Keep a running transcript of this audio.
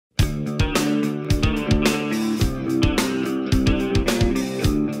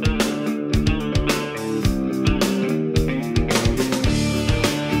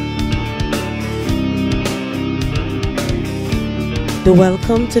The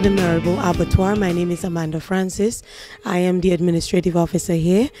welcome to the Maribor Abattoir. My name is Amanda Francis. I am the administrative officer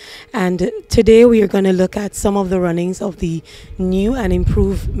here, and today we are going to look at some of the runnings of the new and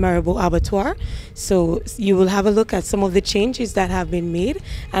improved Maribor Abattoir. So you will have a look at some of the changes that have been made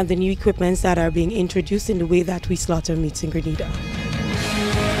and the new equipments that are being introduced in the way that we slaughter meats in Grenada.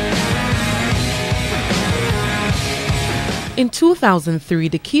 In 2003,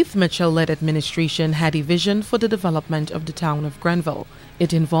 the Keith Mitchell-led administration had a vision for the development of the town of Grenville.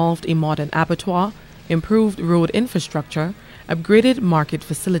 It involved a modern abattoir, improved road infrastructure, upgraded market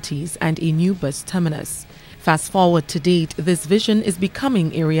facilities, and a new bus terminus. Fast forward to date, this vision is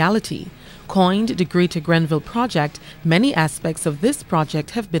becoming a reality. Coined the Greater Grenville Project, many aspects of this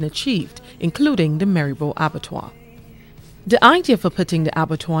project have been achieved, including the Maribor Abattoir. The idea for putting the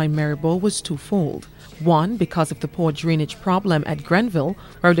abattoir in Maribor was twofold. One, because of the poor drainage problem at Grenville,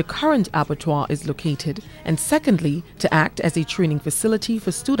 where the current abattoir is located, and secondly, to act as a training facility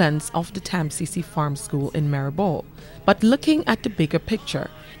for students of the TAMCC Farm School in Maribor. But looking at the bigger picture,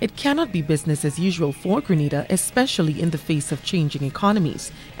 it cannot be business as usual for Grenada, especially in the face of changing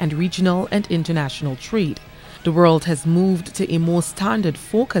economies and regional and international trade. The world has moved to a more standard,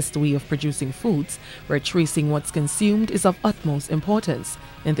 focused way of producing foods, where tracing what's consumed is of utmost importance,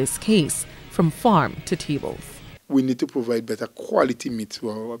 in this case, from farm to tables. We need to provide better quality meat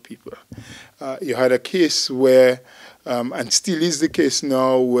to our people. You had a case where, and still is the case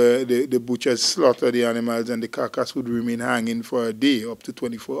now, where the butchers slaughter the animals and the carcass would remain hanging for a day, up to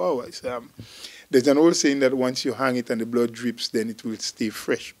 24 hours. There's an old saying that once you hang it and the blood drips, then it will stay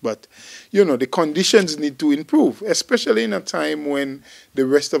fresh. But, you know, the conditions need to improve, especially in a time when the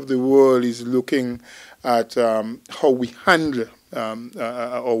rest of the world is looking at how we handle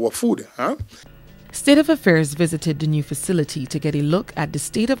our food. State of Affairs visited the new facility to get a look at the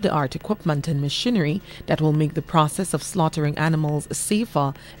state-of-the-art equipment and machinery that will make the process of slaughtering animals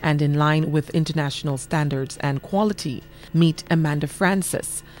safer and in line with international standards and quality. Meet Amanda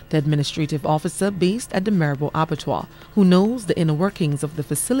Francis, the administrative officer based at the Maribor Abattoir, who knows the inner workings of the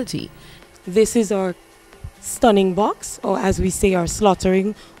facility. This is our stunning box, or as we say, our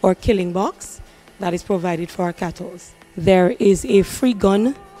slaughtering or killing box that is provided for our cattle. There is a free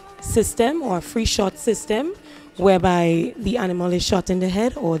gun system or free shot system whereby the animal is shot in the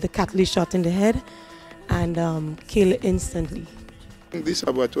head or the cattle is shot in the head and kill instantly. This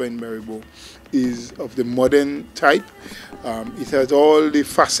abattoir in Maribor is of the modern type. It has all the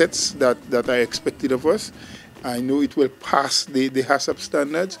facets that are expected of us. I know it will pass the HACCP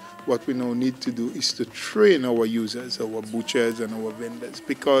standards. What we now need to do is to train our users, our butchers and our vendors,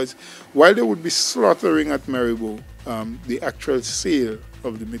 because while they would be slaughtering at Maribor, the actual sale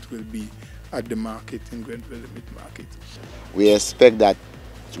of the meat will be at the market in Grenville, the meat market. We expect that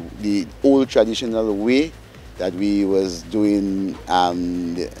the old traditional way that we was doing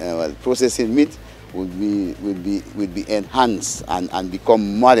processing meat would be enhanced and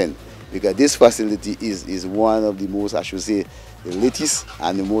become modern, because this facility is one of the most, I should say, the latest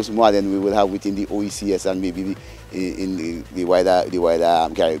and the most modern we will have within the OECS and maybe in the wider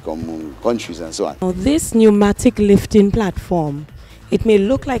CARICOM countries and so on. Now, this pneumatic lifting platform, it may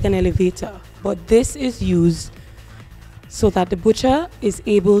look like an elevator, but this is used so that the butcher is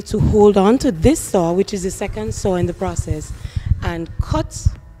able to hold on to this saw, which is the second saw in the process, and cut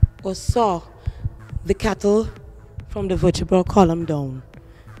or saw the cattle from the vertebral column down.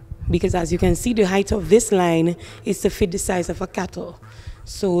 Because as you can see, the height of this line is to fit the size of a cattle.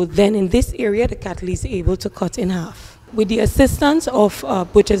 So then in this area, the cattle is able to cut in half. With the assistance of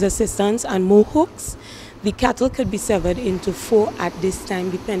butcher's assistants and more hooks, the cattle could be severed into 4 at this time,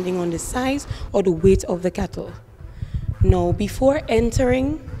 depending on the size or the weight of the cattle. Now, before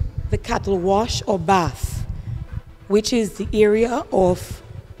entering the cattle wash or bath, which is the area of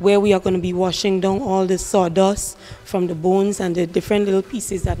where we are going to be washing down all the sawdust from the bones and the different little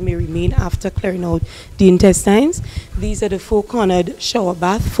pieces that may remain after clearing out the intestines, these are the 4-cornered shower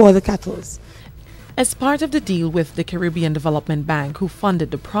bath for the cattle. As part of the deal with the Caribbean Development Bank, who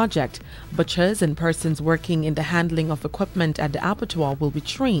funded the project, butchers and persons working in the handling of equipment at the abattoir will be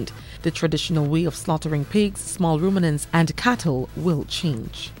trained. The traditional way of slaughtering pigs, small ruminants, and cattle will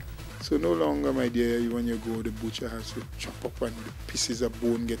change. So no longer, my dear, when you go, the butcher has to chop up and the pieces of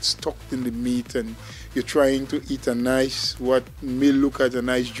bone get stuck in the meat, and you're trying to eat a nice, what may look at a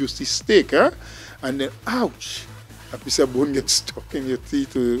nice juicy steak, and then, ouch! A piece of bone gets stuck in your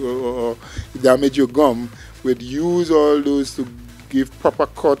teeth or damage your gum. We'd use all those to give proper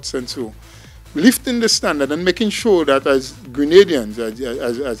cuts and so. Lifting the standard and making sure that as Grenadians,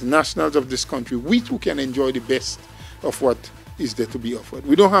 as nationals of this country, we too can enjoy the best of what is there to be offered.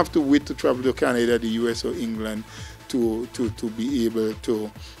 We don't have to wait to travel to Canada, the US or England to be able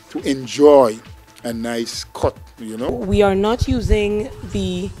to enjoy a nice cut, you know. We are not using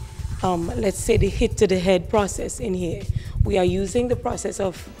the, let's say, the hit to the head process in here. We are using the process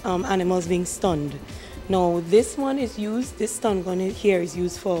of animals being stunned. Now, this one is used, this stun gun here is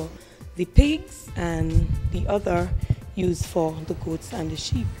used for the pigs, and the other used for the goats and the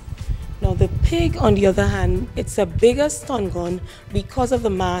sheep. Now, the pig, on the other hand, it's a bigger stun gun because of the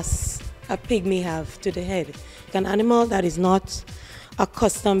mass a pig may have to the head. An animal that is not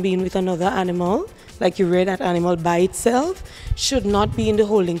accustomed being with another animal, like you rear that animal by itself, should not be in the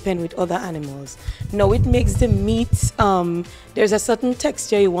holding pen with other animals. Now, it makes the meat, there's a certain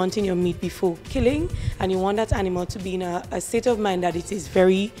texture you want in your meat before killing, and you want that animal to be in a state of mind that it is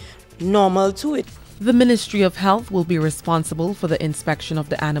very normal to it. The Ministry of Health will be responsible for the inspection of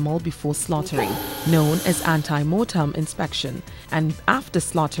the animal before slaughtering, known as anti-mortem inspection, and after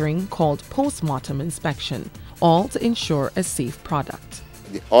slaughtering, called post-mortem inspection, all to ensure a safe product.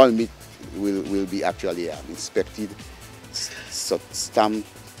 All meat will be actually inspected, stamped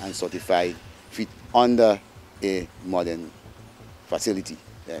and certified, fit under a modern facility.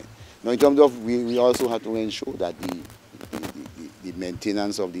 Right? Now, in terms of, we also have to ensure that the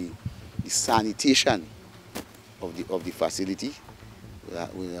maintenance of the sanitation of the facility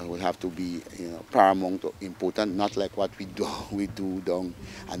will have to be, you know, paramount, important, not like what we do down.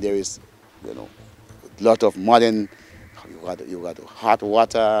 And there is, you know, a lot of modern. You got hot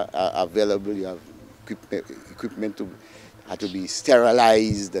water available. You have equipment to be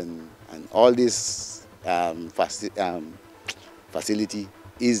sterilized, and all this facility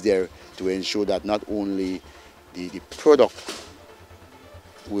is there to ensure that not only the product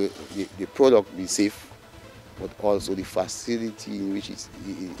be safe, but also the facility in which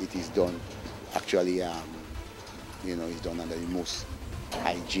it is done actually, you know, is done under the most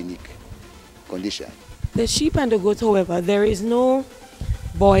hygienic condition. The sheep and the goat, however, there is no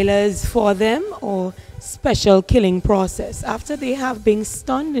boilers for them or special killing process. After they have been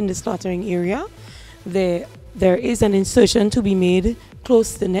stunned in the slaughtering area, there is an insertion to be made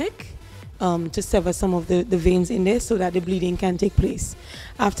close to the neck to sever some of the veins in there so that the bleeding can take place.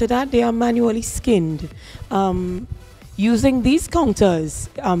 After that, they are manually skinned. Using these counters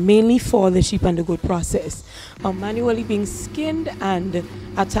mainly for the sheep and the goat process, manually being skinned and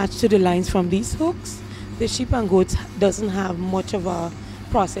attached to the lines from these hooks. The sheep and goats doesn't have much of a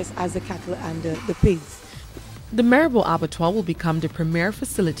process as the cattle and the pigs. The Maribor Abattoir will become the premier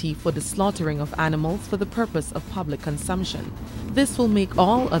facility for the slaughtering of animals for the purpose of public consumption. This will make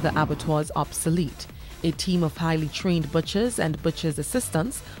all other abattoirs obsolete. A team of highly trained butchers and butchers'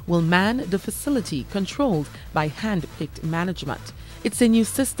 assistants will man the facility, controlled by hand-picked management. It's a new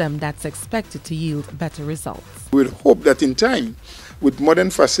system that's expected to yield better results. We would hope that in time, with modern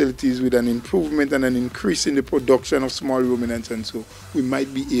facilities, with an improvement and an increase in the production of small ruminants and so, we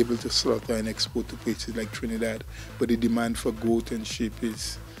might be able to slaughter and export to places like Trinidad. But the demand for goat and sheep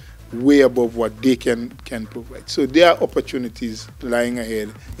is way above what they can provide. So there are opportunities lying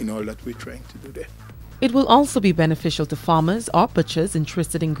ahead in all that we're trying to do there. It will also be beneficial to farmers or butchers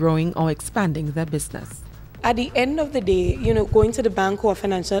interested in growing or expanding their business. At the end of the day, you know, going to the bank or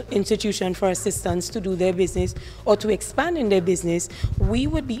financial institution for assistance to do their business or to expand in their business, we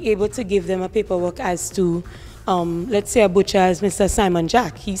would be able to give them a paperwork as to, let's say a butcher as Mr. Simon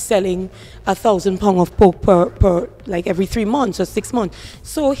Jack, he's selling 1,000 pounds of pork per like every 3 months or 6 months.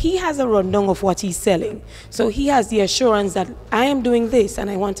 So he has a rundown of what he's selling. So he has the assurance that I am doing this and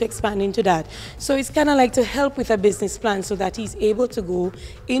I want to expand into that. So it's kind of like to help with a business plan so that he's able to go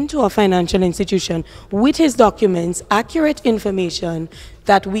into a financial institution with his documents, accurate information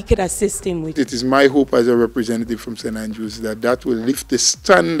that we could assist him with. It is my hope as a representative from St. Andrews that will lift the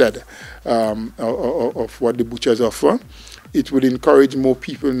standard of what the butchers offer. It would encourage more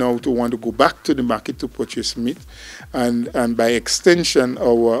people now to want to go back to the market to purchase meat, and by extension,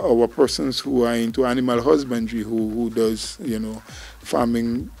 our persons who are into animal husbandry, who does, you know,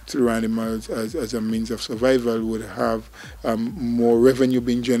 farming through animals as a means of survival, would have more revenue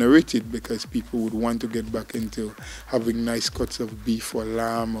being generated, because people would want to get back into having nice cuts of beef or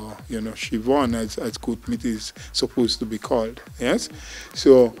lamb or, you know, chivon as goat meat is supposed to be called. Yes,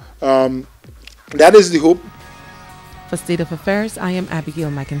 so that is the hope. For State of Affairs, I am Abigail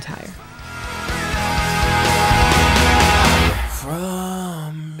McIntyre.